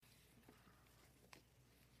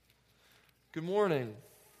Good morning.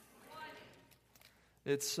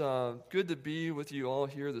 It's good to be with you all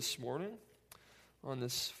here this morning on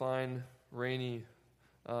this fine rainy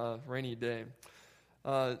day.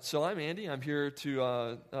 So I'm Andy. I'm here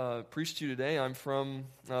to preach to you today. I'm from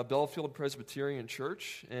Bellefield Presbyterian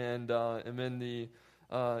Church, and I'm in the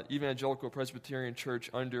Evangelical Presbyterian Church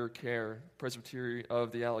under care, Presbytery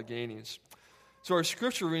of the Alleghenies. So our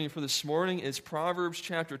scripture reading for this morning is Proverbs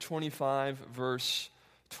chapter 25, verse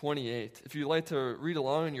 28. If you'd like to read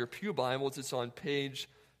along in your pew Bibles, it's on page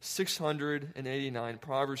 689,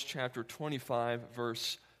 Proverbs chapter 25,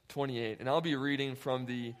 verse 28. And I'll be reading from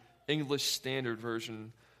the English Standard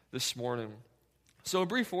Version this morning. So a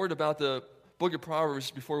brief word about the book of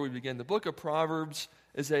Proverbs before we begin. The book of Proverbs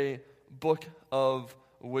is a book of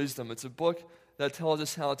wisdom. It's a book that tells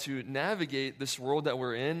us how to navigate this world that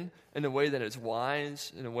we're in a way that is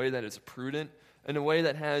wise, in a way that is prudent, in a way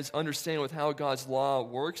that has understanding with how God's law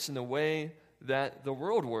works, in a way that the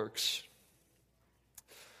world works.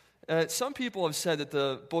 Some people have said that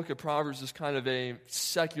the book of Proverbs is kind of a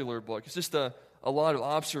secular book. It's just a lot of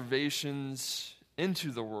observations into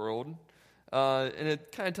the world, and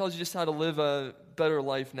it kind of tells you just how to live a better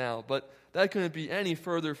life now. But that couldn't be any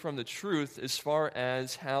further from the truth as far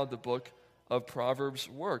as how the book of Proverbs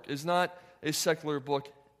work. It's not a secular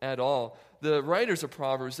book at all. The writers of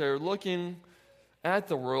Proverbs, they're looking at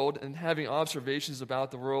the world and having observations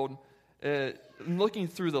about the world, looking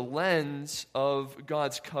through the lens of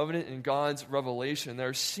God's covenant and God's revelation.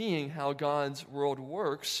 They're seeing how God's world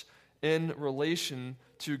works in relation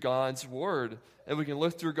to God's word. And we can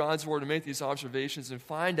look through God's word and make these observations and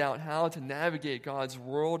find out how to navigate God's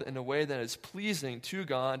world in a way that is pleasing to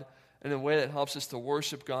God, in a way that helps us to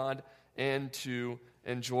worship God and to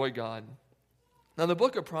enjoy God. Now, the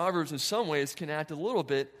book of Proverbs in some ways can act a little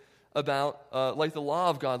bit about like the law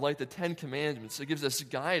of God, like the Ten Commandments. It gives us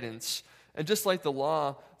guidance. And just like the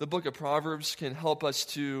law, the book of Proverbs can help us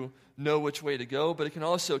to know which way to go, but it can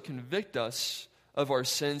also convict us of our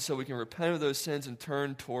sins so we can repent of those sins and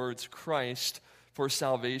turn towards Christ for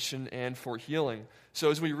salvation and for healing. So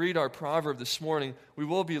as we read our proverb this morning, we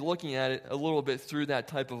will be looking at it a little bit through that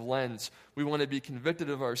type of lens. We want to be convicted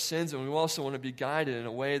of our sins, and we also want to be guided in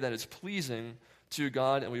a way that is pleasing to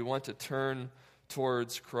God, and we want to turn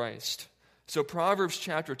towards Christ. So Proverbs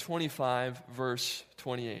chapter 25, verse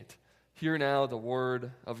 28. Hear now the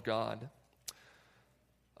word of God.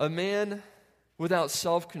 A man without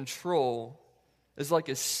self-control is like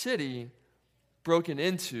a city broken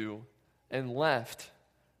into and left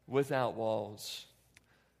without walls.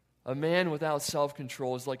 A man without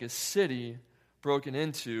self-control is like a city broken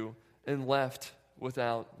into and left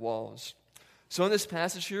without walls. So in this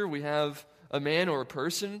passage here, we have a man or a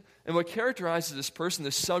person, and what characterizes this person,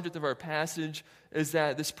 the subject of our passage, is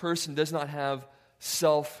that this person does not have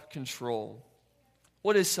self-control.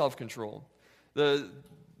 What is self-control? The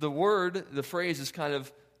word, the phrase is kind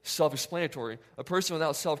of self-explanatory. A person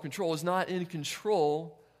without self-control is not in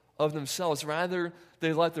control of themselves. Rather,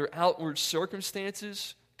 they let their outward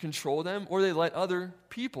circumstances control them, or they let other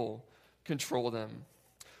people control them.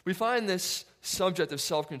 We find this subject of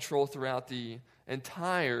self-control throughout the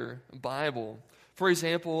entire Bible. For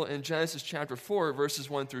example, in Genesis chapter 4, verses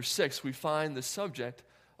 1 through 6, we find the subject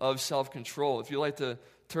of self-control. If you'd like to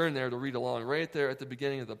turn there to read along, right there at the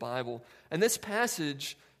beginning of the Bible. And this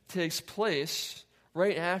passage takes place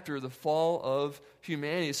right after the fall of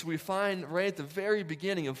humanity. So we find right at the very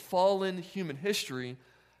beginning of fallen human history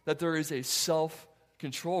that there is a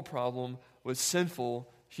self-control problem with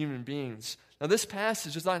sinful human beings. Now, this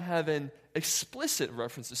passage does not have an explicit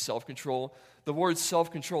reference to self-control. The word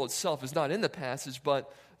self-control itself is not in the passage,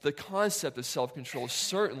 but the concept of self-control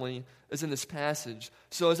certainly is in this passage.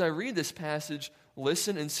 So as I read this passage,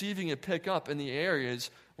 listen and see if you can pick up in the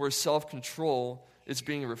areas where self-control is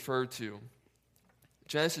being referred to.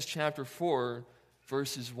 Genesis chapter 4,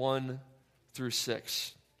 verses 1 through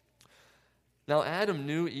 6. Now Adam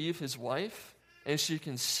knew Eve, his wife, and she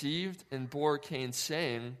conceived and bore Cain,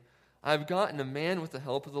 saying, I have gotten a man with the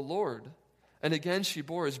help of the Lord. And again she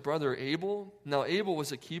bore his brother Abel. Now Abel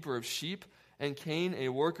was a keeper of sheep, and Cain a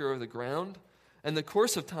worker of the ground. In the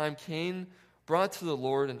course of time Cain brought to the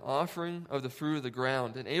Lord an offering of the fruit of the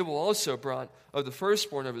ground. And Abel also brought of the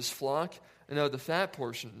firstborn of his flock and of the fat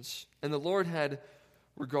portions. And the Lord had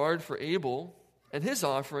regard for Abel and his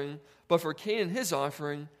offering, but for Cain and his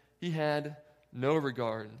offering he had no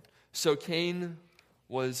regard. So Cain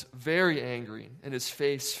was very angry, and his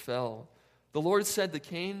face fell. The Lord said to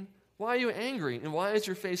Cain, Why are you angry, and why is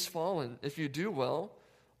your face fallen? If you do well,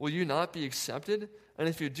 will you not be accepted? And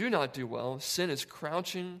if you do not do well, sin is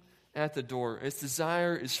crouching at the door. Its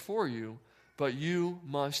desire is for you, but you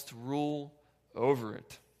must rule over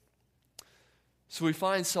it. So we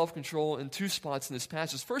find self-control in two spots in this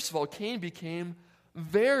passage. First of all, Cain became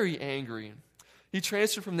very angry. He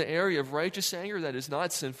transferred from the area of righteous anger that is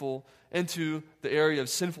not sinful into the area of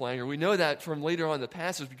sinful anger. We know that from later on in the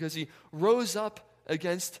passage because he rose up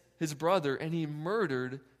against his brother and he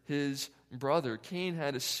murdered his brother. Cain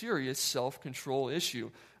had a serious self-control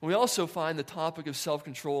issue. And we also find the topic of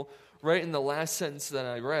self-control right in the last sentence that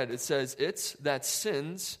I read. It says, it's that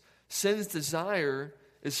sin's desire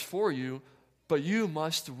is for you, but you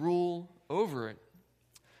must rule over it.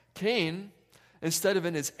 Cain, instead of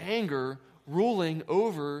in his anger ruling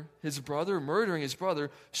over his brother, murdering his brother,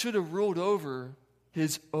 should have ruled over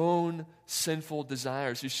his own sinful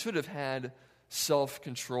desires. He should have had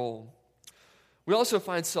self-control. We also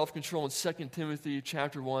find self-control in 2 Timothy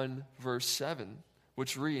chapter 1, verse 7,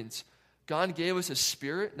 which reads, God gave us a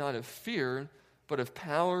spirit not of fear, but of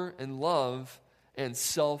power and love and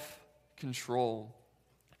self-control.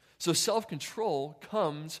 So self-control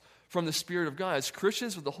comes from the Spirit of God. As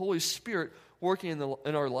Christians with the Holy Spirit working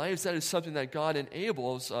in our lives, that is something that God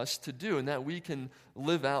enables us to do and that we can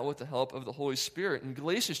live out with the help of the Holy Spirit. And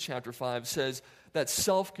Galatians chapter 5 says that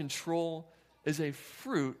self-control is a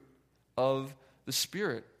fruit of the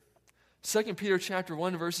Spirit. 2 Peter chapter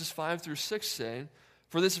 1 verses 5 through 6 say,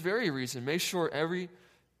 for this very reason, make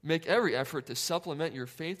every effort to supplement your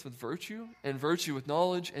faith with virtue, and virtue with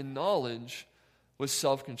knowledge, and knowledge with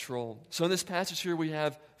self-control. So in this passage here we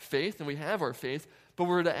have faith, and we have our faith, but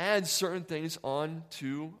we're to add certain things on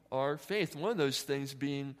to our faith. One of those things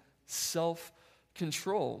being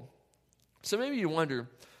self-control. So maybe you wonder,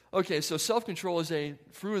 okay, so self-control is a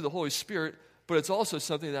fruit of the Holy Spirit, but it's also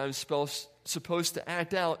something that I'm supposed to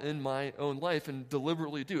act out in my own life and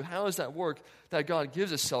deliberately do. How does that work that God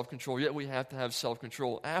gives us self-control, yet we have to have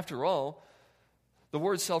self-control? After all, the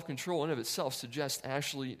word self-control in and of itself suggests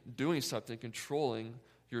actually doing something, controlling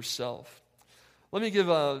yourself. Let me give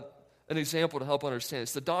an example to help understand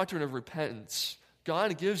this. The doctrine of repentance.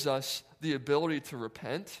 God gives us the ability to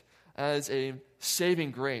repent as a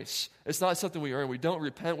saving grace. It's not something we earn. We don't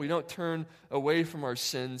repent. We don't turn away from our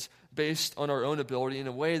sins based on our own ability in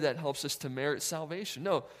a way that helps us to merit salvation.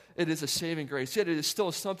 No, it is a saving grace. Yet it is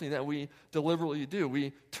still something that we deliberately do.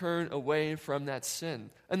 We turn away from that sin.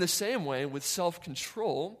 In the same way, with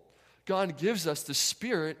self-control, God gives us the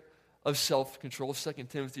spirit of self-control, 2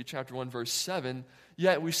 Timothy chapter 1, verse 7,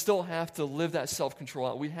 yet we still have to live that self-control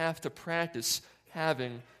out. We have to practice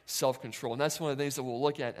having self-control. And that's one of the things that we'll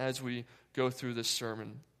look at as we go through this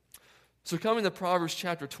sermon. So coming to Proverbs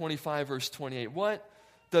chapter 25, verse 28, what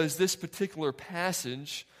does this particular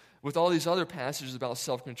passage, with all these other passages about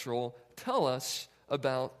self-control, tell us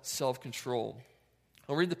about self-control?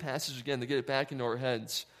 I'll read the passage again to get it back into our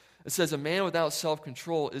heads. It says, a man without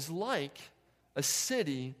self-control is like a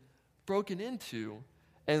city broken into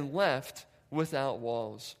and left without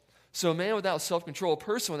walls. So a man without self-control, a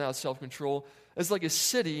person without self-control, is like a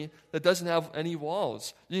city that doesn't have any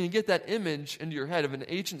walls. You can get that image into your head of an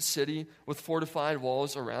ancient city with fortified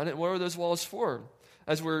walls around it. And what are those walls for?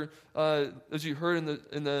 As you heard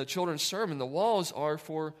in the children's sermon, the walls are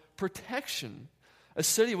for protection. A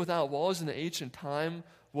city without walls in the ancient time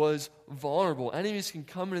was vulnerable. Enemies can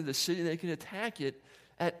come into the city, they can attack it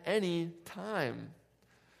at any time.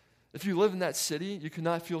 If you live in that city, you could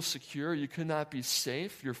not feel secure, you could not be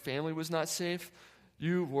safe, your family was not safe,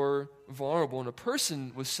 you were vulnerable. And a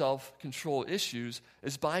person with self-control issues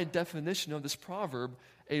is, by definition of this proverb,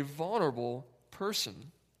 a vulnerable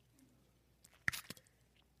person.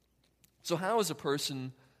 So how is a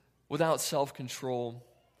person without self-control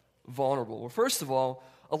vulnerable? Well, first of all,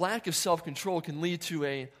 a lack of self-control can lead to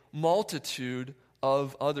a multitude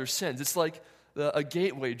of other sins. It's like a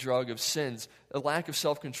gateway drug of sins. A lack of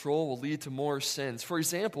self-control will lead to more sins. For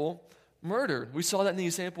example, murder. We saw that in the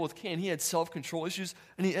example with Cain. He had self-control issues,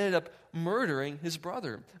 and he ended up murdering his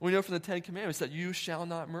brother. We know from the Ten Commandments that you shall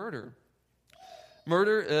not murder.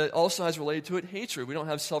 Murder also has related to it hatred. We don't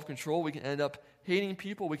have self-control. We can end up hating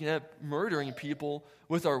people. We can end up murdering people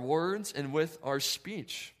with our words and with our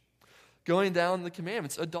speech. Going down the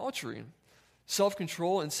commandments, adultery.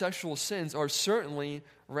 Self-control and sexual sins are certainly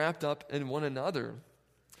wrapped up in one another.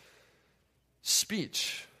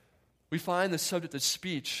 Speech. We find the subject of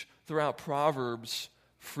speech throughout Proverbs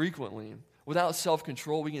frequently. Without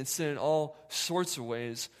self-control, we can sin in all sorts of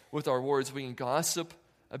ways with our words. We can gossip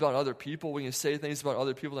about other people. We can say things about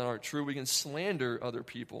other people that aren't true. We can slander other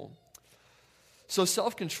people. So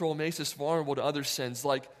self-control makes us vulnerable to other sins,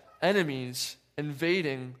 like enemies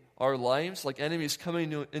invading our lives, like enemies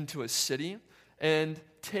coming into a city and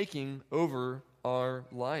taking over our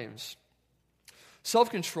lives.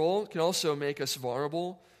 Self-control can also make us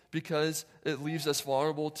vulnerable because it leaves us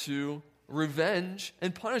vulnerable to revenge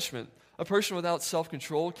and punishment. A person without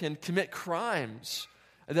self-control can commit crimes,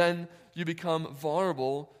 and then you become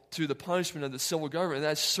vulnerable to the punishment of the civil government. And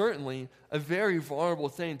that's certainly a very vulnerable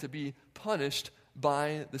thing, to be punished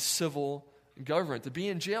by the civil government. To be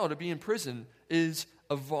in jail, to be in prison is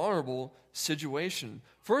a vulnerable situation.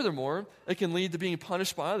 Furthermore, it can lead to being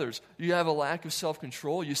punished by others. You have a lack of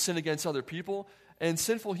self-control, you sin against other people, and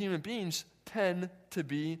sinful human beings tend to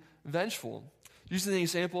be vengeful. Using the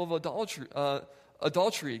example of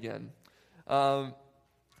adultery again.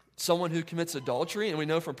 Someone who commits adultery, and we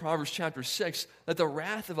know from Proverbs chapter 6 that the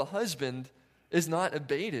wrath of a husband is not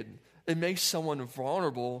abated. It makes someone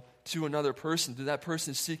vulnerable to another person, to that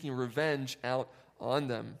person seeking revenge out on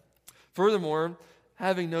them. Furthermore,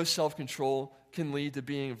 having no self-control can lead to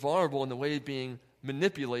being vulnerable in the way of being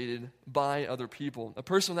manipulated by other people. A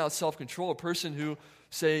person without self-control, a person who,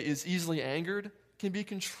 say, is easily angered, can be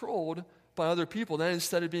controlled by other people. Then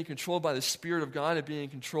instead of being controlled by the Spirit of God and being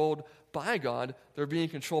controlled by God, they're being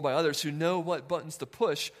controlled by others who know what buttons to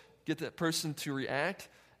push, get that person to react,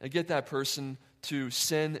 and get that person to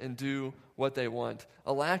sin and do what they want.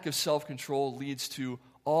 A lack of self-control leads to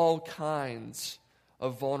all kinds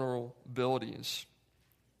of vulnerabilities.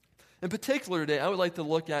 In particular today, I would like to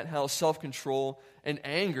look at how self-control and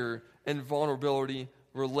anger and vulnerability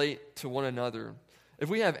relate to one another. If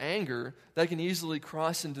we have anger, that can easily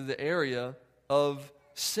cross into the area of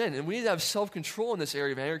sin. And we need to have self-control in this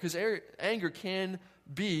area of anger, because anger can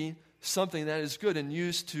be something that is good and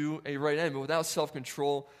used to a right end. But without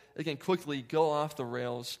self-control, it can quickly go off the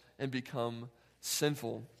rails and become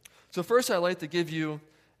sinful. So first, I'd like to give you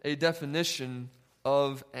a definition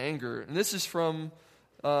of anger. And this is from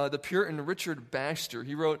the Puritan Richard Baxter.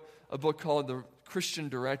 He wrote a book called The Christian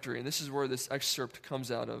Directory, and this is where this excerpt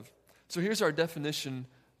comes out of. So here's our definition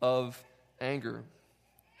of anger.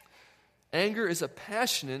 Anger is a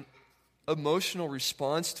passionate, emotional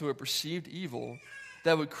response to a perceived evil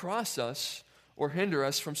that would cross us or hinder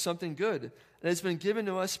us from something good. And it's been given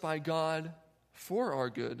to us by God for our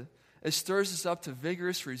good. It stirs us up to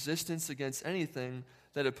vigorous resistance against anything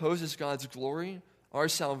that opposes God's glory, our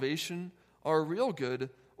salvation, our real good,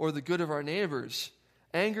 or the good of our neighbors.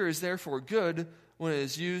 Anger is therefore good when it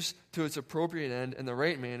is used to its appropriate end in the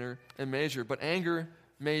right manner and measure. But anger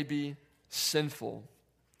may be sinful.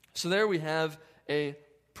 So there we have a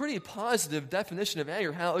pretty positive definition of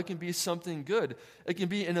anger, how it can be something good. It can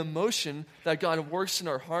be an emotion that God works in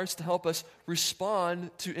our hearts to help us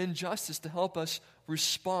respond to injustice, to help us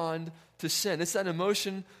respond to sin. It's that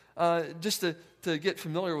emotion, just to get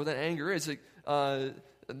familiar with what anger is, the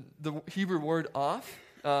Hebrew word off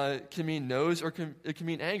can mean nose, or it can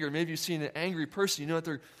mean anger. Maybe you've seen an angry person, you know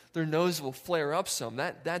that their nose will flare up some.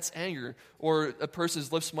 That's anger. Or a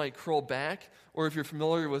person's lips might curl back. Or if you're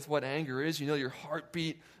familiar with what anger is, you know your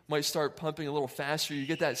heartbeat might start pumping a little faster. You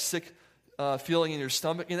get that sick feeling in your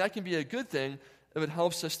stomach. And that can be a good thing if it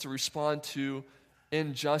helps us to respond to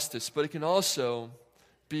injustice. But it can also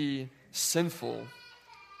be sinful.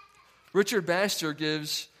 Richard Baxter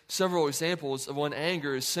gives several examples of when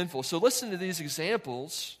anger is sinful. So listen to these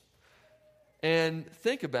examples and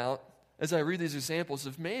think about, as I read these examples,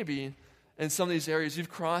 if maybe in some of these areas you've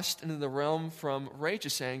crossed into the realm from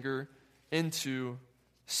righteous anger into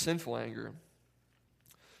sinful anger.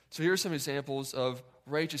 So here are some examples of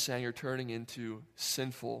righteous anger turning into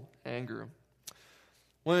sinful anger.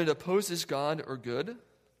 When it opposes God or good,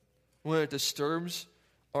 when it disturbs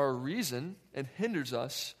our reason and hinders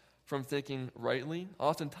us from thinking rightly.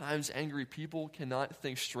 Oftentimes, angry people cannot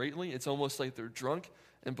think straightly. It's almost like they're drunk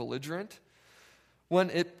and belligerent. When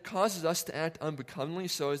it causes us to act unbecomingly,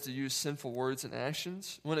 so as to use sinful words and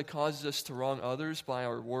actions. When it causes us to wrong others by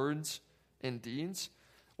our words and deeds.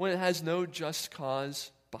 When it has no just cause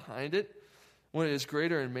behind it. When it is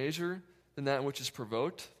greater in measure than that which is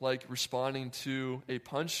provoked, like responding to a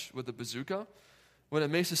punch with a bazooka. When it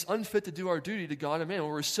makes us unfit to do our duty to God and man,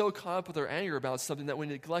 when we're so caught up with our anger about something that we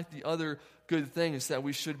neglect the other good things that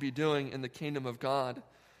we should be doing in the kingdom of God.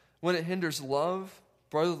 When it hinders love,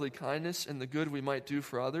 brotherly kindness, and the good we might do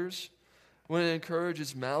for others. When it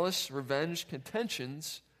encourages malice, revenge,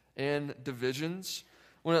 contentions, and divisions.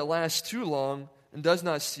 When it lasts too long and does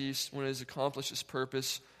not cease when it has accomplished its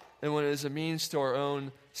purpose. And when it is a means to our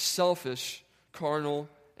own selfish, carnal,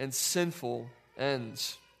 and sinful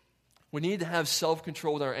ends. We need to have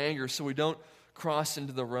self-control with our anger so we don't cross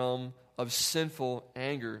into the realm of sinful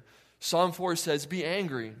anger. Psalm 4 says, "Be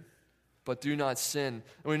angry, but do not sin."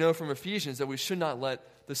 And we know from Ephesians that we should not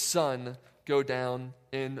let the sun go down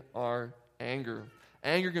in our anger.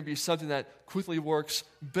 Anger can be something that quickly works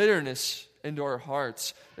bitterness into our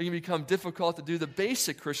hearts. It can become difficult to do the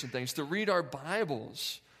basic Christian things, to read our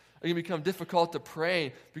Bibles. It can become difficult to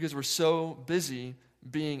pray because we're so busy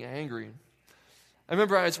being angry. I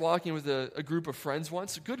remember I was walking with a group of friends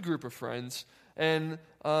once, a good group of friends, and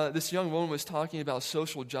this young woman was talking about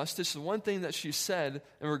social justice. And one thing that she said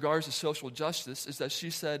in regards to social justice is that she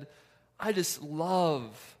said, I just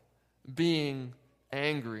love being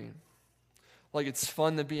angry. Like it's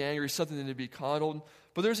fun to be angry, something to be coddled.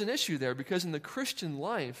 But there's an issue there because in the Christian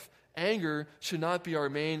life, anger should not be our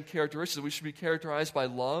main characteristic. We should be characterized by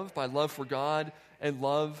love for God and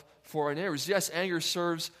love for our neighbors. Yes, anger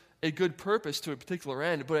serves a good purpose to a particular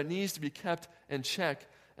end, but it needs to be kept in check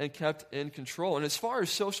and kept in control. And as far as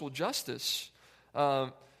social justice,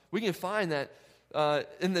 we can find that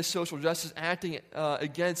in this social justice, acting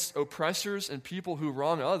against oppressors and people who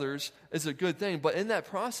wrong others is a good thing. But in that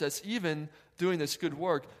process, even doing this good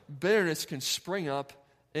work, bitterness can spring up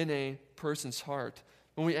in a person's heart.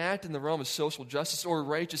 When we act in the realm of social justice or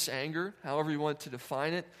righteous anger, however you want to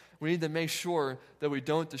define it, we need to make sure that we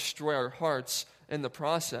don't destroy our hearts in the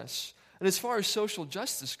process. And as far as social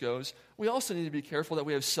justice goes, we also need to be careful that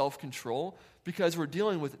we have self-control because we're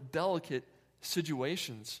dealing with delicate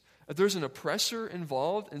situations. If there's an oppressor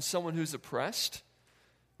involved and someone who's oppressed,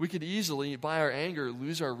 we could easily, by our anger,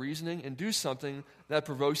 lose our reasoning and do something that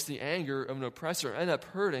provokes the anger of an oppressor, end up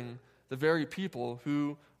hurting the very people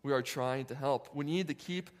who we are trying to help. We need to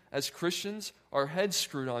keep, as Christians, our heads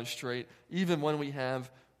screwed on straight, even when we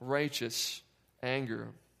have righteous anger.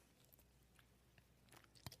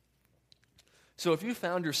 So if you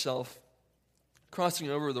found yourself crossing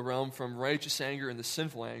over the realm from righteous anger into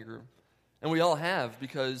sinful anger, and we all have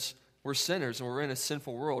because we're sinners and we're in a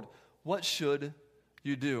sinful world, what should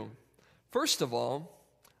you do? First of all,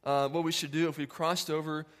 what we should do if we crossed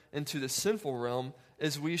over into the sinful realm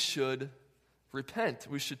is we should repent.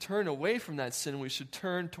 We should turn away from that sin. We should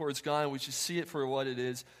turn towards God. We should see it for what it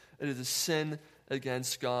is. It is a sin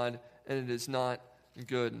against God, and it is not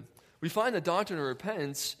good. We find the doctrine of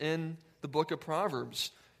repentance in the book of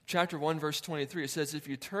Proverbs. Chapter 1, verse 23, it says, if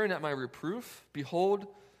you turn at my reproof, behold,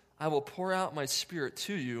 I will pour out my spirit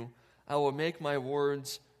to you. I will make my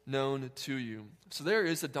words known to you. So there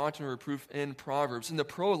is the doctrine of reproof in Proverbs. In the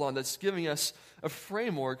prologue, that's giving us a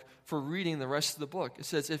framework for reading the rest of the book. It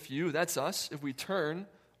says, if you, that's us, if we turn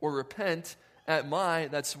or repent at my,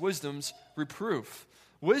 that's wisdom's reproof.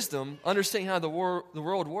 Wisdom, understanding how the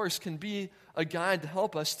world works, can be a guide to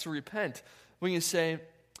help us to repent. We can say,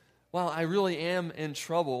 wow, I really am in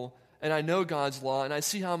trouble, and I know God's law, and I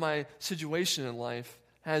see how my situation in life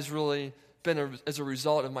has really been as a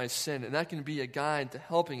result of my sin. And that can be a guide to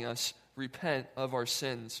helping us repent of our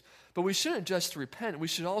sins. But we shouldn't just repent. We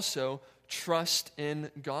should also trust in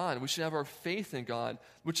God. We should have our faith in God,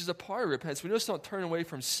 which is a part of repentance. We just don't turn away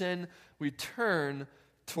from sin. We turn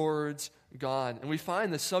towards God. And we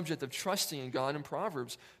find the subject of trusting in God in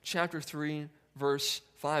Proverbs. Chapter 3, verse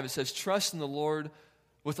 5. It says, trust in the Lord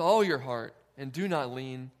with all your heart and do not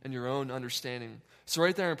lean in your own understanding. So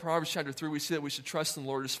right there in Proverbs chapter 3, we see that we should trust in the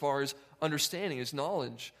Lord as far as understanding, as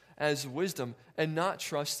knowledge, as wisdom, and not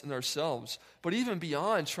trust in ourselves. But even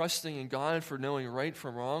beyond trusting in God for knowing right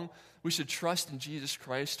from wrong, we should trust in Jesus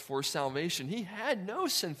Christ for salvation. He had no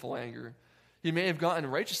sinful anger. He may have gotten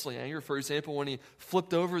righteously angry. For example, when he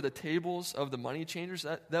flipped over the tables of the money changers,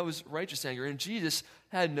 that was righteous anger. And Jesus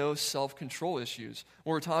had no self-control issues.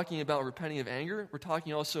 When we're talking about repenting of anger, we're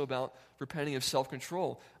talking also about repenting of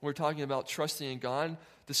self-control. When we're talking about trusting in God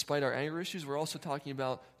despite our anger issues, we're also talking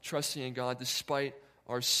about trusting in God despite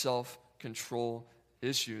our self-control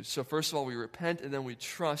issues. So first of all, we repent and then we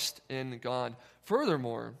trust in God.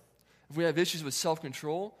 Furthermore, if we have issues with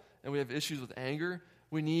self-control and we have issues with anger,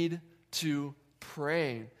 we need to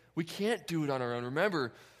pray. We can't do it on our own.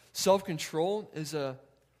 Remember, self-control is a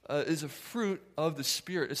fruit of the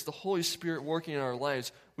Spirit. It's the Holy Spirit working in our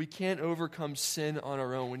lives. We can't overcome sin on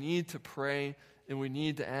our own. We need to pray and we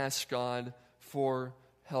need to ask God for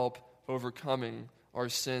help overcoming our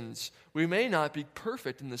sins. We may not be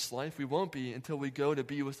perfect in this life. We won't be until we go to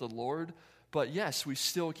be with the Lord. But yes, we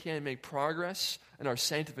still can make progress in our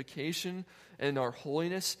sanctification and our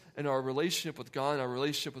holiness and our relationship with God and our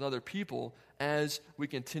relationship with other people as we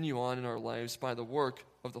continue on in our lives by the work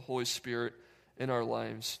of the Holy Spirit in our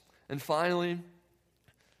lives. And finally,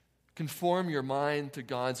 conform your mind to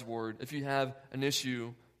God's word. If you have an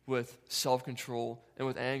issue with self-control and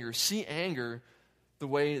with anger, see anger the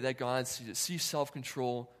way that God sees it. See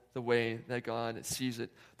self-control the way that God sees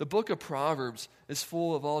it. The book of Proverbs is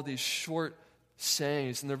full of all these short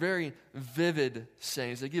sayings, and they're very vivid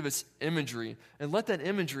sayings. They give us imagery, and let that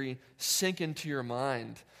imagery sink into your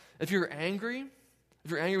mind. If you're angry,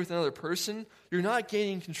 If you're angry with another person, you're not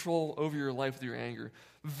gaining control over your life with your anger.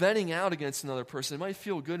 Venting out against another person, it might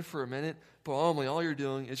feel good for a minute, but ultimately all you're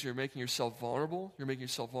doing is you're making yourself vulnerable. You're making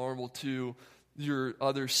yourself vulnerable to your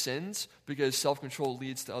other sins, because self-control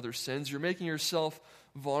leads to other sins. You're making yourself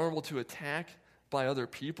vulnerable to attack by other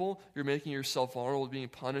people. You're making yourself vulnerable to being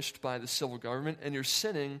punished by the civil government, and you're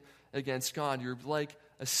sinning against God. You're like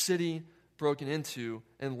a city broken into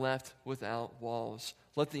and left without walls.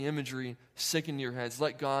 Let the imagery sink into your heads.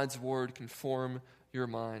 Let God's word conform your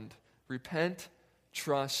mind. Repent,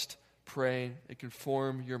 trust, pray, and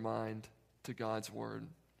conform your mind to God's word.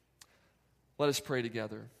 Let us pray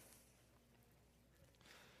together.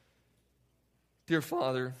 Dear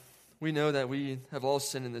Father, we know that we have all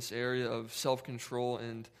sinned in this area of self-control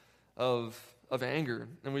and of anger.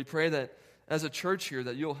 And we pray that as a church here,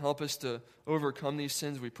 that you'll help us to overcome these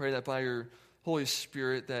sins. We pray that by your Holy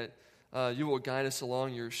Spirit that you will guide us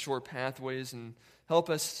along your short pathways and help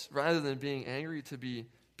us, rather than being angry, to be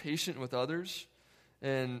patient with others.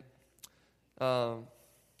 And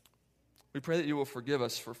we pray that you will forgive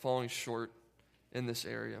us for falling short in this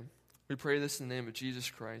area. We pray this in the name of Jesus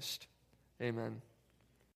Christ. Amen.